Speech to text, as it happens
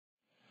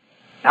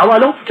Now I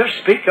love to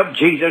speak of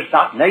Jesus,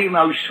 that name,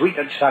 how sweet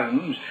it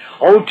sounds.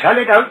 Oh, tell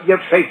it out, ye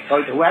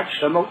faithful, to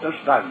H.A.T.H.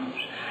 remotest bounds.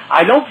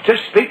 I love to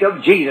speak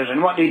of Jesus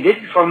and what he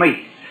did for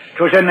me.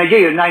 'Twas in the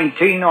year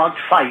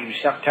 1905,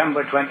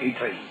 September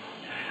 23.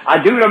 I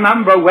do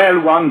remember well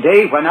one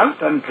day when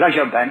out on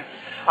pleasure bent,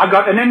 I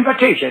got an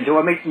invitation to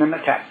a meeting in the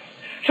tent.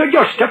 So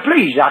just to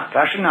please that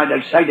person, I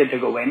decided to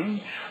go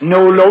in.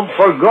 No love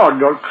for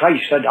God or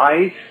Christ had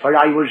I, for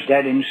I was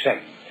dead in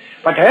sin.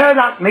 But ere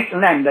that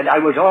meeting ended, I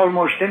was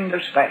almost in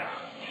despair.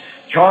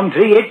 John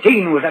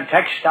 3:18 was a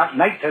text that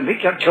night the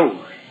preacher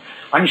chose.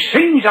 And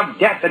scenes of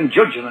death and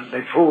judgment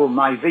before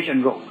my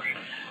vision rose.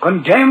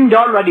 Condemned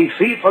already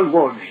fearful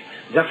words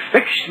that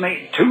fixed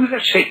me to the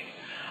seat.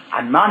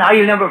 And man,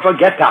 I'll never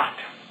forget that.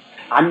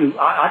 And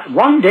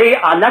one day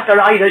a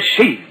letter I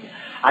received.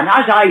 And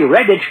as I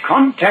read its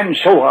contents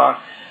o'er,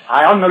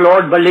 I on the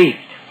Lord believed.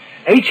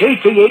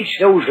 H.A.T.H,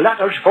 those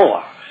letters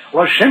for,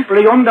 was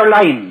simply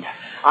underlined.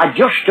 I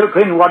just took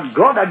in what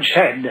God had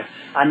said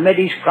and made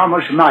his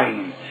promise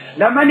mine.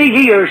 Now many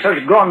years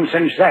has gone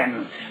since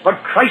then,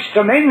 but Christ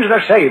remains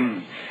the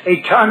same.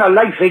 Eternal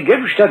life he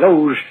gives to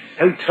those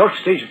who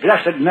trust his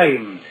blessed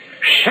name.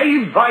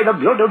 Saved by the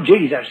blood of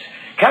Jesus,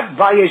 kept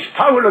by his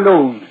power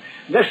alone,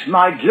 this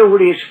my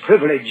glorious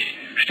privilege,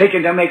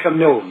 seeking to make him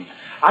known.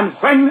 And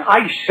when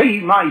I see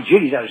my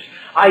Jesus,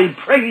 I'll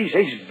praise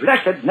his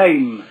blessed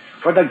name,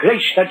 for the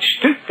grace that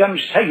stooped and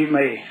saved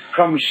me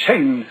from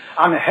sin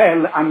and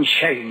hell and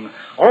shame.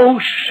 Oh,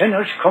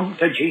 sinners, come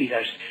to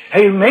Jesus.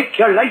 He'll make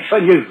your life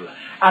anew.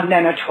 And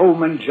then at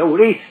home in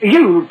glory,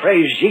 you'll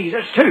praise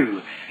Jesus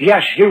too.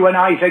 Yes, you and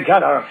I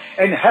together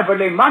in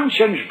heavenly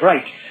mansions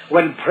bright,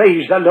 will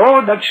praise the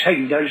Lord that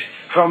saved us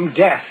from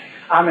death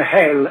and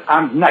hell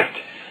and night.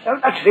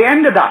 Now, that's the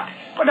end of that.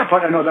 But I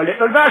put another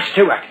little verse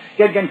to it.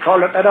 You can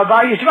call it the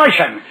Revised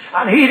Version.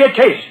 And here it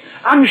is.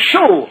 And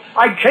so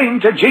I came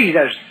to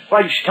Jesus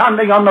while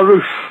standing on the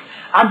roof.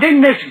 And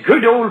in this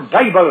good old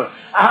Bible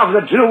I have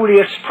the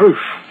glorious proof.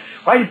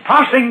 While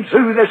passing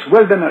through this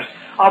wilderness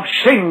of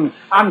sin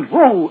and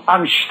woe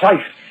and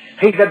strife,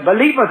 he that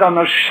believeth on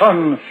the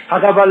Son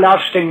hath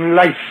everlasting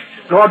life.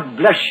 God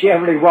bless you,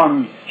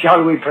 everyone.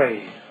 Shall we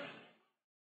pray?